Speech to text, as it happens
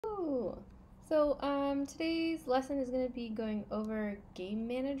Today's lesson is going to be going over game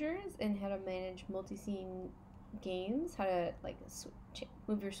managers and how to manage multi-scene games, how to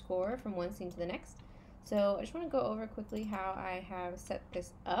move your score from one scene to the next. So I just want to go over quickly how I have set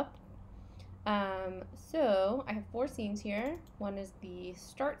this up. So I have 4 scenes here. One is the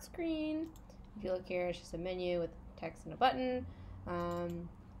start screen. If you look here, it's just a menu with text and a button.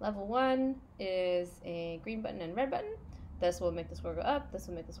 Level 1 is a green button and red button. This will make the score go up, this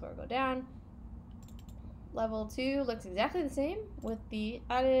will make the score go down. Level 2 looks exactly the same with the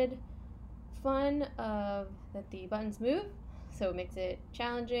added fun of that the buttons move, so it makes it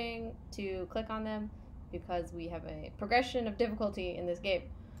challenging to click on them because we have a progression of difficulty in this game.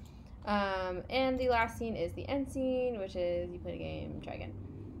 And the last scene is the end scene, which is you play a game, try again.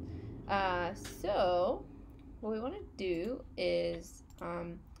 So what we want to do is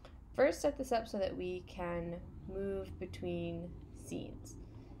first set this up so that we can move between scenes.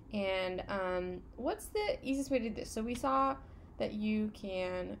 And what's the easiest way to do this? So we saw that you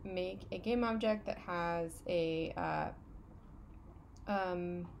can make a game object that has a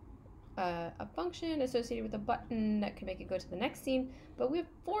function associated with a button that can make it go to the next scene, but we have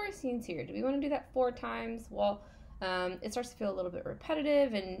 4 scenes here. Do we want to do that 4 times? Well, it starts to feel a little bit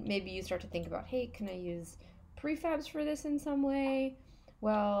repetitive, and maybe you start to think about, hey, can I use prefabs for this in some way?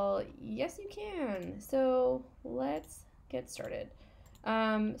 Well, yes you can. So let's get started.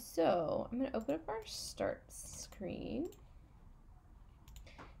 So I'm going to open up our start screen,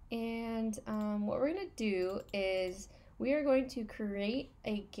 and what we're going to do is we are going to create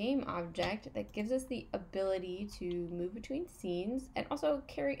a game object that gives us the ability to move between scenes and also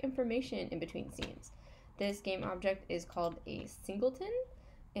carry information in between scenes. This game object is called a singleton,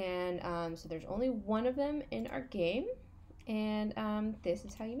 and so there's only one of them in our game, and this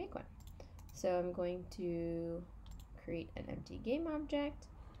is how you make one. So I'm going to create an empty game object.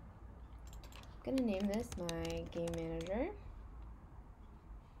 I'm going to name this my game manager,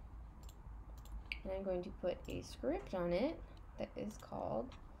 and I'm going to put a script on it that is called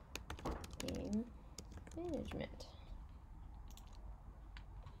game management.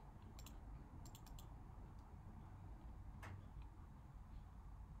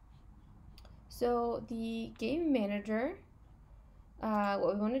 So the game manager,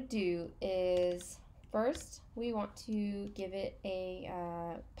 what we want to do is first we want to give it a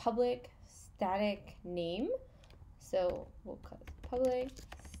public static name. So we'll call it public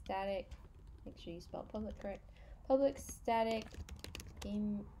static, make sure you spell public correct, public static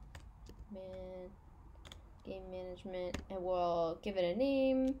game management, and we'll give it a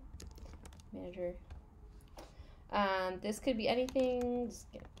name, manager. This could be anything,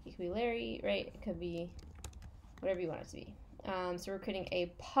 it could be Larry, right? It could be whatever you want it to be. So we're creating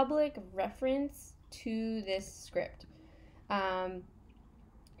a public reference to this script.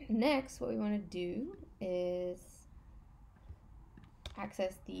 Next, what we want to do is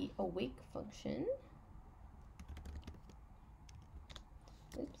access the awake function.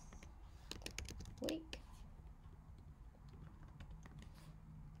 Oops, wake.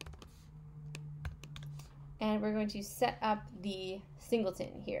 And we're going to set up the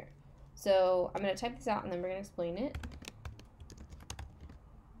singleton here. So I'm going to type this out and then we're going to explain it.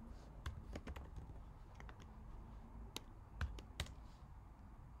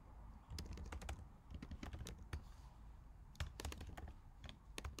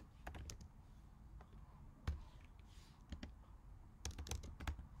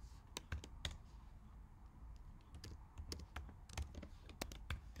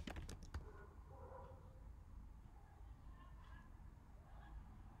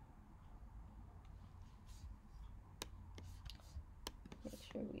 Make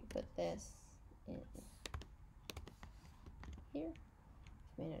sure we put this in here.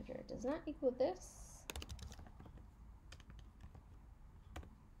 Manager does not equal this.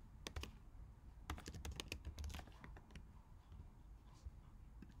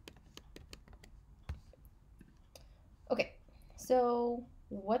 Okay, so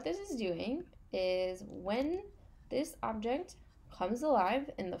what this is doing is when this object comes alive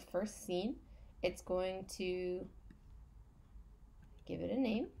in the first scene, it's going to give it a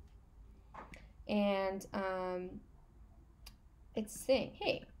name, and it's saying,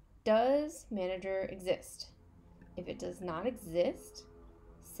 hey, does manager exist? If it does not exist,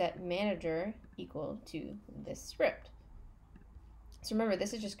 set manager equal to this script. So remember,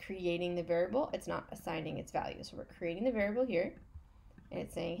 this is just creating the variable, it's not assigning its value. So we're creating the variable here, and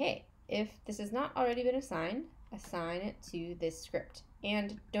it's saying, hey, if this has not already been assigned, assign it to this script,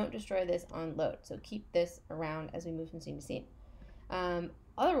 and don't destroy this on load. So keep this around as we move from scene to scene.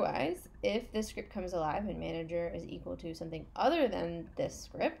 Otherwise, if this script comes alive and manager is equal to something other than this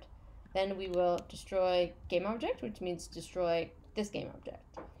script, Then we will destroy game object, which means destroy this game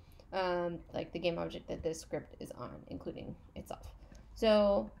object, like the game object that this script is on, including itself.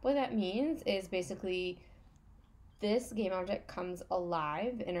 So what that means is basically this game object comes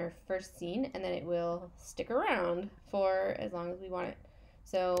alive in our first scene, and then it will stick around for as long as we want it.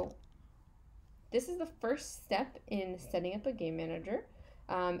 So this is the first step in setting up a game manager.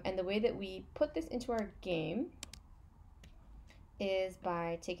 And the way that we put this into our game is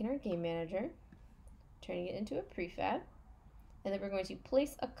by taking our game manager, turning it into a prefab, and then we're going to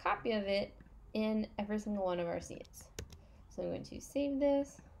place a copy of it in every single one of our scenes. So I'm going to save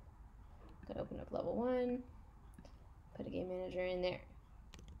this. I'm going to open up level 1, put a game manager in there.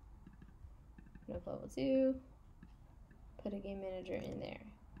 Open up level 2, put a game manager in there.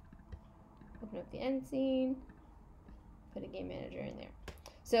 Open up the end scene, put a game manager in there.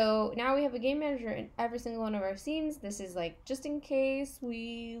 So now we have a game manager in every single one of our scenes. This is like just in case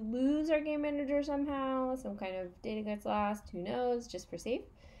we lose our game manager somehow, some kind of data gets lost, who knows, just for safe.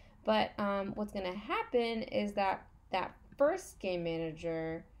 But what's going to happen is that that first game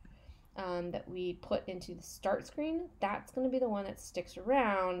manager that we put into the start screen, that's going to be the one that sticks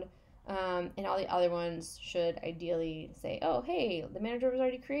around, and all the other ones should ideally say, oh, hey, the manager was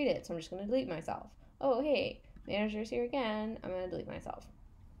already created, so I'm just going to delete myself. Oh, hey, manager's here again, I'm going to delete myself.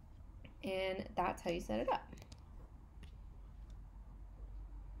 And that's how you set it up.